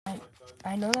I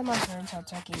know that my parents are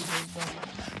talking this, but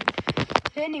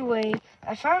anyway,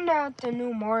 I found out the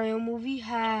new Mario movie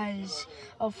has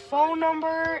a phone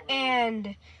number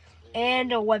and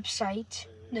a website.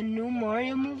 The new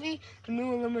Mario movie, the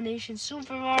new Illumination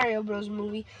Super Mario Bros.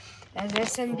 Movie, has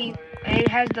SMB. It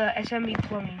has the SMB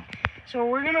plumbing. So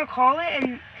we're gonna call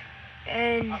it,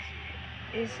 and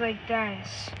it's like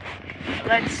this.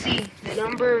 Let's see. The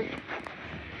number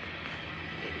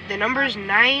is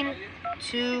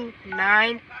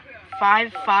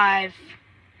 92955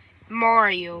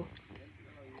 Mario,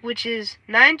 which is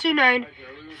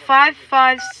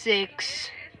 929-556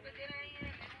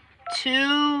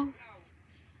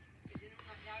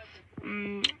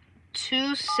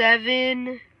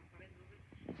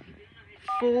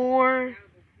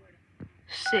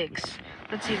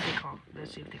 Let's see if they call.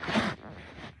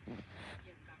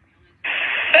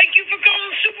 Thank you for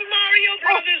calling Super Mario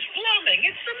Brothers Plumbing.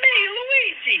 It's me,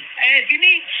 Luigi. And if you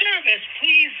need service,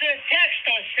 please text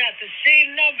us at the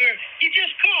same number you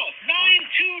just called,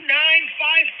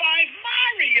 92955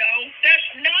 Mario. That's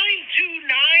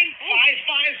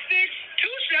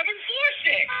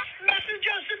 929-556-2746. Message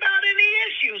us about any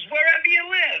issues wherever you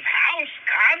live, house,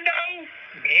 condo,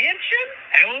 mansion,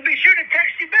 and we'll be sure to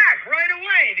text you back right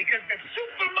away, because the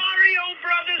Super Mario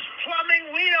Brothers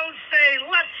Plumbing, we don't say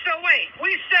let's wait,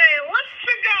 we say let's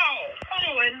go.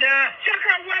 Oh, and check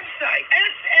our website,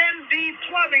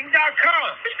 smbplumbing.com.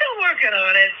 We're still working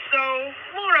on it, so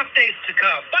more updates to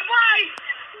come. Bye-bye.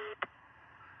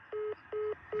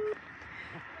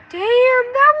 Damn,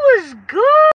 that was good.